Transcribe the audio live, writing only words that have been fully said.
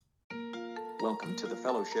Welcome to the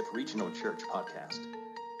Fellowship Regional Church podcast.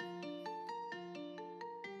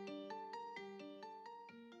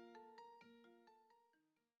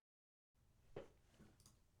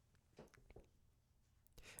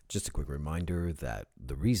 Just a quick reminder that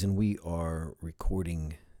the reason we are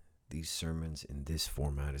recording these sermons in this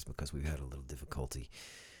format is because we've had a little difficulty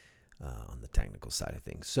on the technical side of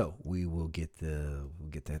things. So we will get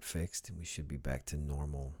that fixed, and we should be back to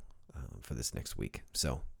normal for this next week.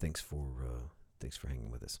 So thanks for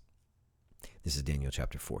hanging with us. This is Daniel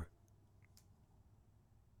chapter 4.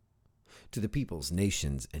 To the peoples,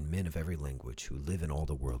 nations, and men of every language who live in all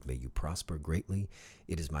the world, may you prosper greatly.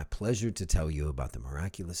 It is my pleasure to tell you about the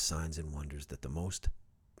miraculous signs and wonders that the Most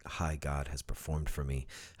High God has performed for me.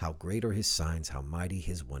 How great are his signs, how mighty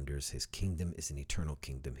his wonders. His kingdom is an eternal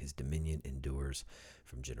kingdom. His dominion endures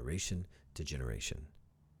from generation to generation.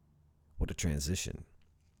 What a transition.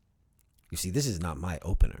 You see, this is not my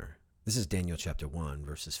opener. This is Daniel chapter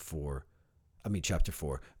 4,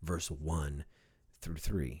 verse 1 through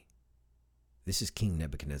 3. This is King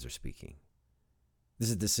Nebuchadnezzar speaking. This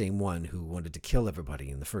is the same one who wanted to kill everybody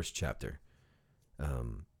in the first chapter.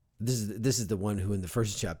 This is the one who in the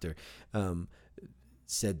first chapter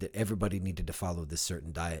said that everybody needed to follow this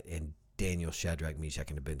certain diet, and Daniel, Shadrach,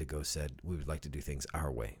 Meshach, and Abednego said, we would like to do things our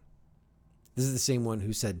way. This is the same one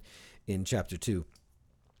who said in chapter 2,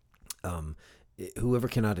 whoever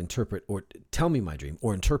cannot interpret or tell me my dream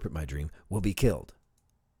or interpret my dream will be killed.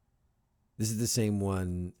 This is the same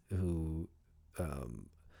one who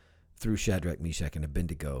threw Shadrach, Meshach, and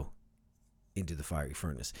Abednego into the fiery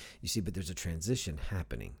furnace. You see, but there's a transition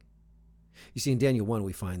happening. You see, in Daniel 1,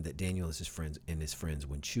 we find that Daniel and his friends,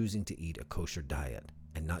 when choosing to eat a kosher diet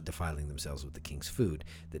and not defiling themselves with the king's food,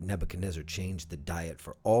 that Nebuchadnezzar changed the diet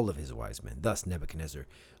for all of his wise men. Thus, Nebuchadnezzar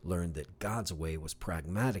learned that God's way was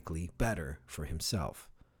pragmatically better for himself.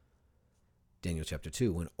 Daniel chapter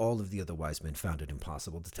 2, when all of the other wise men found it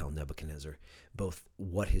impossible to tell Nebuchadnezzar both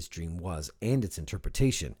what his dream was and its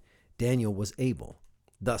interpretation, Daniel was able.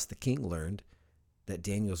 Thus, the king learned that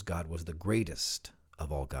Daniel's God was the greatest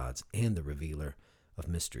of all gods and the revealer of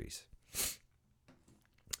mysteries.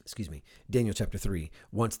 Daniel chapter 3,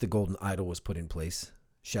 once the golden idol was put in place,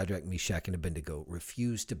 Shadrach, Meshach, and Abednego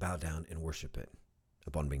refused to bow down and worship it.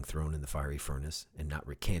 Upon being thrown in the fiery furnace and not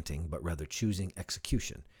recanting, but rather choosing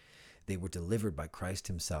execution, they were delivered by Christ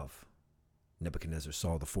himself. Nebuchadnezzar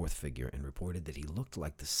saw the fourth figure and reported that he looked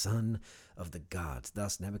like the son of the gods.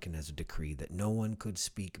 Thus Nebuchadnezzar decreed that no one could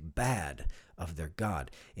speak bad of their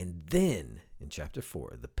God. And then, in chapter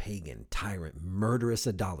 4, the pagan, tyrant, murderous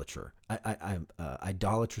idolatrous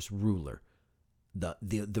ruler,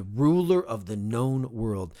 the ruler of the known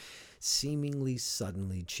world, seemingly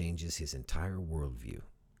suddenly changes his entire worldview.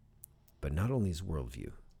 But not only his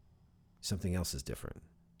worldview, something else is different.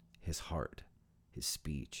 His heart, his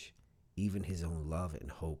speech, even his own love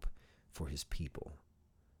and hope for his people.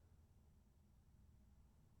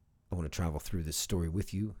 I want to travel through this story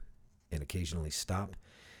with you and occasionally stop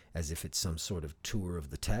as if it's some sort of tour of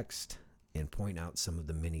the text and point out some of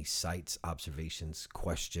the many sights, observations,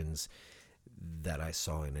 questions that I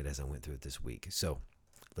saw in it as I went through it this week. So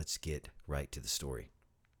let's get right to the story.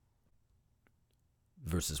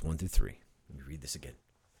 Verses 1 through 3. Let me read this again.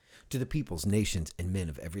 To the peoples, nations, and men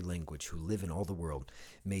of every language who live in all the world,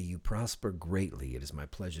 may you prosper greatly. It is my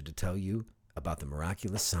pleasure to tell you about the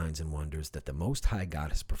miraculous signs and wonders that the Most High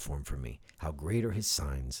God has performed for me. How great are his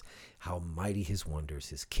signs, how mighty his wonders.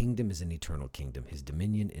 His kingdom is an eternal kingdom. His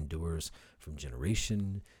dominion endures from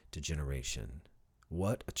generation to generation.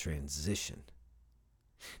 What a transition.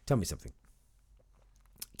 Tell me something.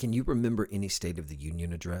 Can you remember any State of the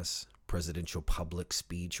Union address, presidential public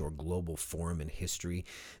speech, or global forum in history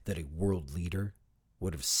that a world leader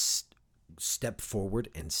would have stepped forward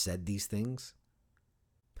and said these things?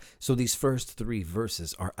 So these first 3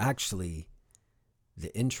 verses are actually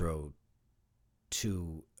the intro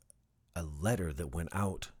to a letter that went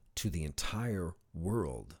out to the entire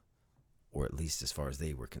world, or at least as far as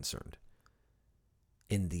they were concerned.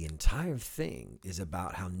 And the entire thing is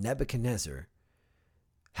about how Nebuchadnezzar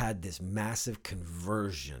had this massive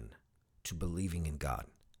conversion to believing in God.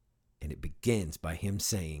 And it begins by him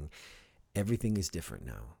saying, everything is different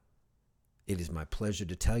now. It is my pleasure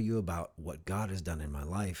to tell you about what God has done in my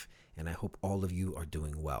life, and I hope all of you are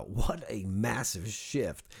doing well. What a massive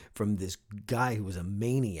shift from this guy who was a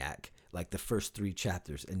maniac like the first 3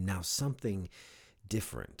 chapters, and now something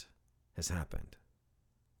different has happened.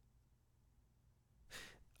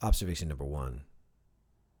 Observation number 1.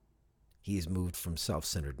 He has moved from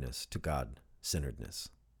self-centeredness to God-centeredness.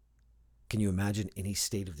 Can you imagine any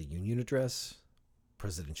State of the Union address,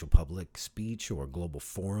 presidential public speech, or global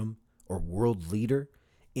forum, or world leader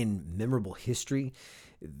in memorable history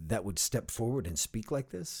that would step forward and speak like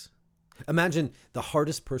this? Imagine the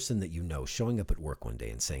hardest person that you know showing up at work one day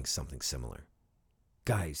and saying something similar.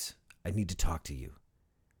 Guys, I need to talk to you.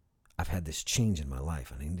 I've had this change in my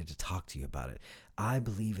life and I need to talk to you about it. I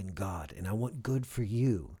believe in God and I want good for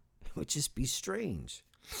you. It would just be strange.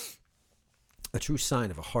 A true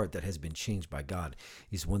sign of a heart that has been changed by God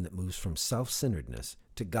is one that moves from self-centeredness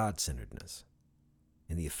to God-centeredness.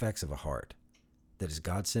 And the effects of a heart that is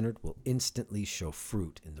God-centered will instantly show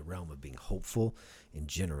fruit in the realm of being hopeful and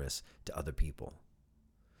generous to other people.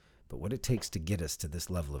 But what it takes to get us to this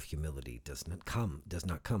level of humility does not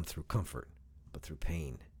come through comfort, but through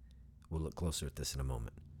pain. We'll look closer at this in a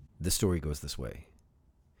moment. The story goes this way.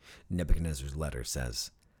 Nebuchadnezzar's letter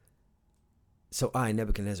says, "So I,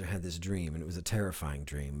 Nebuchadnezzar, had this dream, and it was a terrifying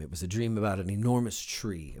dream. It was a dream about an enormous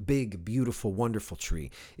tree, a big, beautiful, wonderful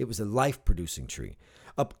tree. It was a life-producing tree.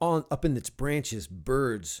 Up in its branches,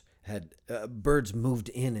 birds moved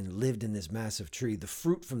in and lived in this massive tree. The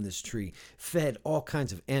fruit from this tree fed all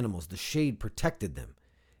kinds of animals. The shade protected them.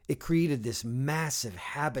 It created this massive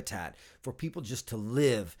habitat for people just to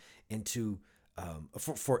live and to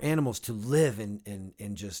for animals to live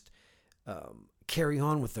and just carry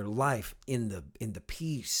on with their life in the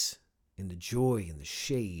peace, in the joy, in the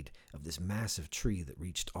shade of this massive tree that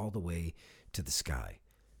reached all the way to the sky.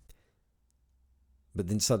 But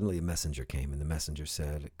then suddenly a messenger came, and the messenger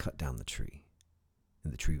said, 'Cut down the tree.'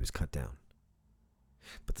 And the tree was cut down.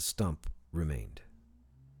 But the stump remained.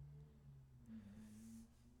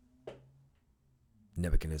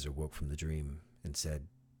 Nebuchadnezzar woke from the dream and said,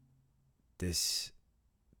 This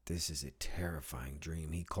is a terrifying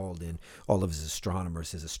dream." He called in all of his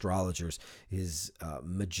astronomers, his astrologers, his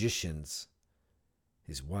magicians,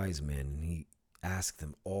 his wise men, and he asked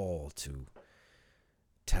them all to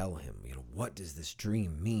tell him, what does this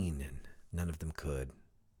dream mean? And none of them could.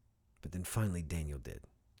 But then finally Daniel did.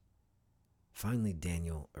 Finally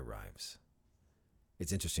Daniel arrives.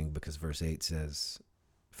 It's interesting because verse 8 says,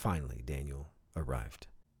 finally Daniel arrived.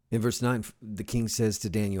 In verse 9, the king says to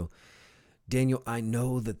Daniel, "Daniel, I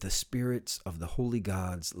know that the spirits of the holy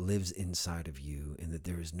gods lives inside of you, and that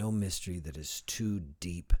there is no mystery that is too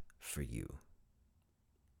deep for you."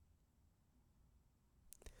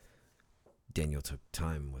 Daniel took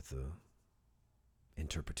time with the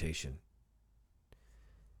interpretation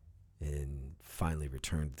and finally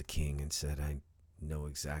returned to the king and said, "I know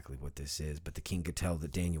exactly what this is." But the king could tell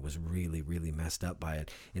that Daniel was really, really messed up by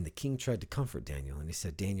it. And the king tried to comfort Daniel, and he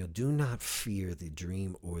said, "Daniel, do not fear the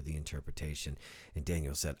dream or the interpretation." And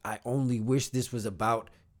Daniel said, "I only wish this was about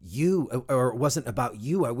you, or it wasn't about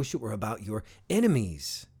you. I wish it were about your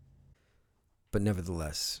enemies." But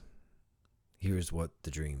nevertheless, here's what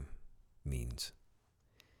the dream means.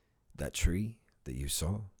 That tree that you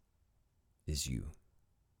saw is you.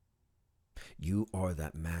 You are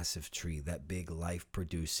that massive tree, that big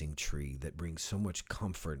life-producing tree that brings so much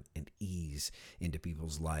comfort and ease into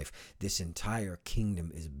people's life. This entire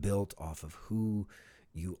kingdom is built off of who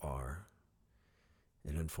you are.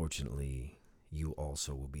 And unfortunately, you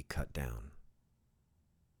also will be cut down.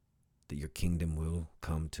 That your kingdom will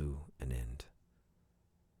come to an end.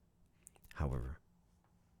 However,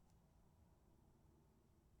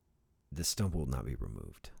 the stump will not be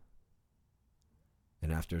removed.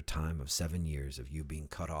 And after a time of 7 years of you being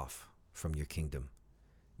cut off from your kingdom,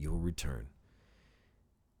 you will return,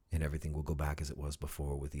 and everything will go back as it was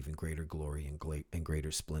before, with even greater glory and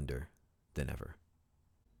greater splendor than ever.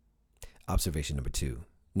 Observation number 2.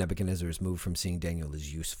 Nebuchadnezzar is moved from seeing Daniel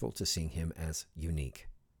as useful to seeing him as unique.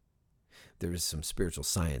 There is some spiritual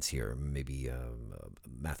science here, maybe a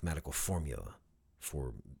mathematical formula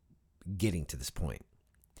for getting to this point.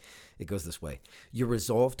 It goes this way. Your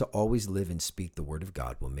resolve to always live and speak the word of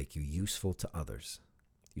God will make you useful to others.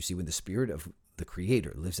 You see, when the Spirit of the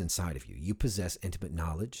Creator lives inside of you, you possess intimate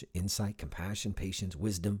knowledge, insight, compassion, patience,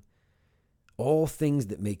 wisdom, all things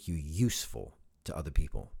that make you useful to other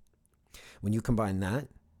people. When you combine that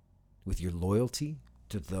with your loyalty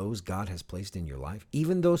to those God has placed in your life,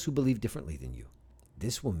 even those who believe differently than you,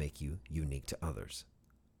 this will make you unique to others.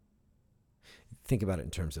 Think about it in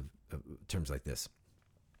terms like this.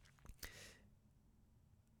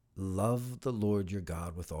 Love the Lord your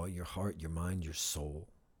God with all your heart, your mind, your soul,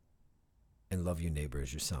 and love your neighbor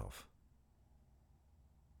as yourself.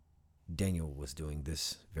 Daniel was doing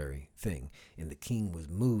this very thing, and the king was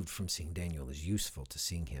moved from seeing Daniel as useful to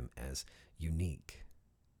seeing him as unique.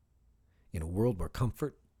 In a world where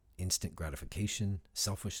comfort, instant gratification,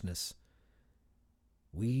 selfishness,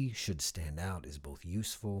 we should stand out as both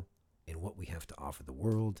useful in what we have to offer the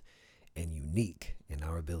world and unique in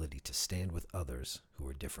our ability to stand with others who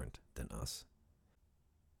are different than us.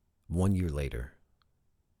 1 year later,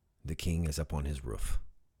 the king is up on his roof,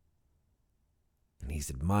 and he's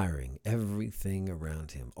admiring everything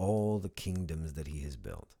around him, all the kingdoms that he has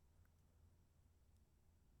built.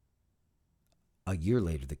 A year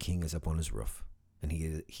later, the king is up on his roof, and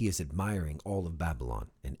he is admiring all of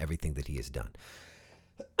Babylon and everything that he has done.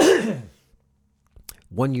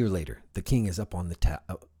 1 year later, the king is up on the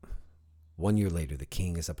 1 year later, the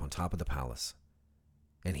king is up on top of the palace,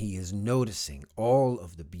 and he is noticing all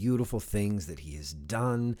of the beautiful things that he has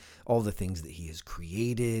done, all the things that he has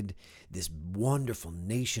created, this wonderful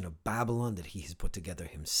nation of Babylon that he has put together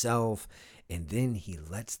himself. And then he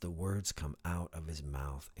lets the words come out of his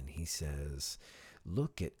mouth, and he says,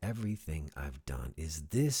 "Look at everything I've done. Is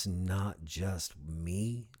this not just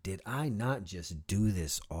me? Did I not just do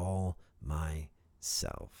this all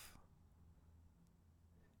myself?"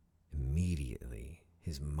 Immediately,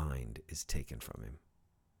 his mind is taken from him.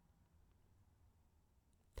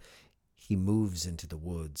 He moves into the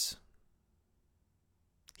woods.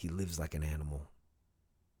 He lives like an animal.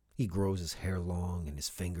 He grows his hair long and his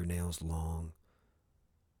fingernails long.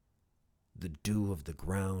 The dew of the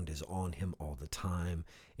ground is on him all the time,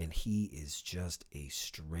 and he is just a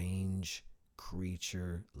strange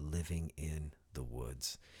creature living in the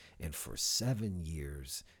woods. And for 7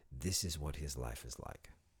 years, this is what his life is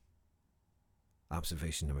like.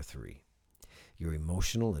 Observation number 3. Your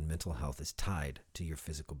emotional and mental health is tied to your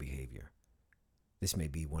physical behavior. This may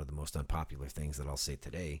be one of the most unpopular things that I'll say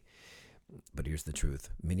today, but here's the truth.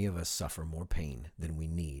 Many of us suffer more pain than we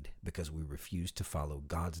need because we refuse to follow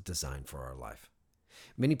God's design for our life.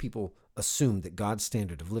 Many people assume that God's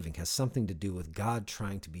standard of living has something to do with God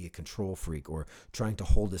trying to be a control freak or trying to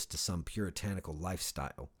hold us to some puritanical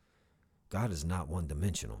lifestyle. God is not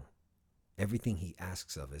one-dimensional. Everything he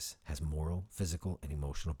asks of us has moral, physical, and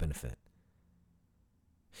emotional benefit.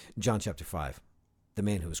 John chapter 5, the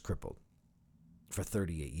man who was crippled for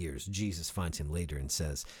 38 years, Jesus finds him later and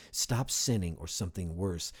says, "Stop sinning or something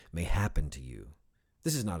worse may happen to you."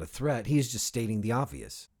 This is not a threat. He is just stating the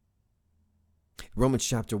obvious. Romans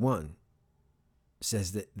chapter 1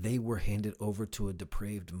 says that they were handed over to a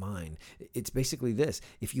depraved mind. It's basically this.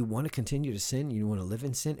 If you want to continue to sin, you want to live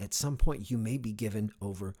in sin, at some point you may be given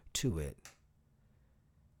over to it.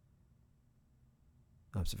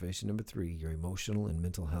 Observation number 3, your emotional and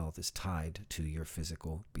mental health is tied to your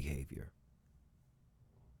physical behavior.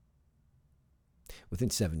 Within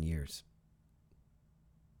 7 years,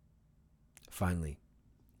 finally,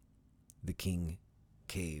 the king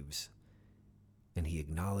caves and he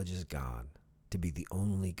acknowledges God to be the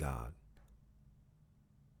only God,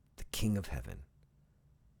 the King of heaven,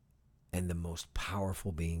 and the most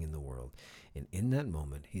powerful being in the world. And in that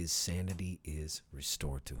moment, his sanity is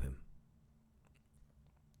restored to him.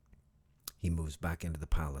 He moves back into the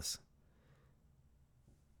palace.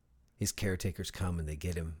 His caretakers come and they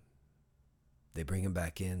get him. They bring him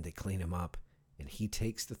back in, they clean him up, and he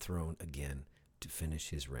takes the throne again to finish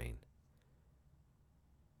his reign.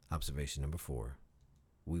 Observation number 4.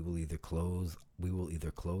 We will either clothe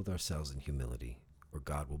ourselves in humility, or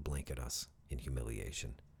God will blanket us in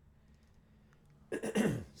humiliation.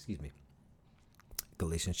 Excuse me.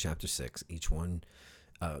 Galatians chapter 6,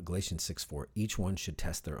 Galatians 6:4, each one should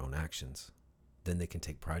test their own actions. Then they can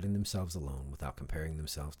take pride in themselves alone without comparing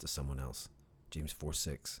themselves to someone else. James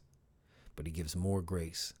 4:6. But he gives more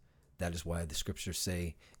grace. That is why the scriptures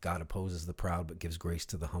say God opposes the proud but gives grace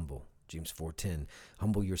to the humble. James 4:10.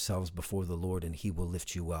 Humble yourselves before the Lord and he will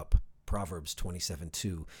lift you up. Proverbs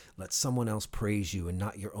 27:2. Let someone else praise you and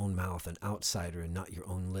not your own mouth, an outsider and not your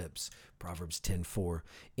own lips. Proverbs 10:4.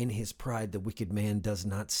 In his pride the wicked man does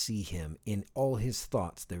not see him. In all his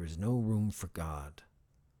thoughts there is no room for God.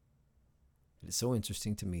 It is so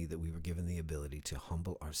interesting to me that we were given the ability to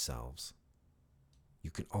humble ourselves.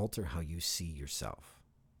 You can alter how you see yourself.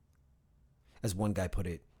 As one guy put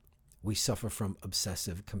it, we suffer from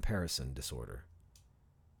obsessive comparison disorder.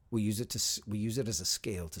 We use it as a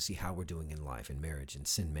scale to see how we're doing in life, in marriage, in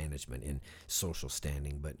sin management, in social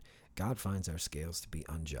standing. But God finds our scales to be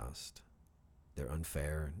unjust. They're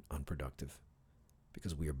unfair and unproductive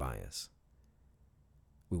because we are biased.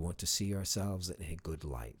 We want to see ourselves in a good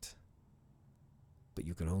light. But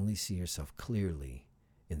you can only see yourself clearly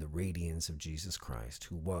in the radiance of Jesus Christ,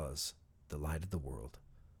 who was the light of the world.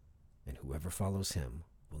 And whoever follows him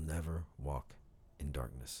will never walk in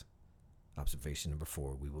darkness. Observation number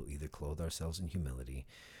 4, we will either clothe ourselves in humility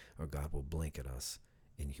or God will blanket us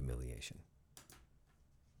in humiliation.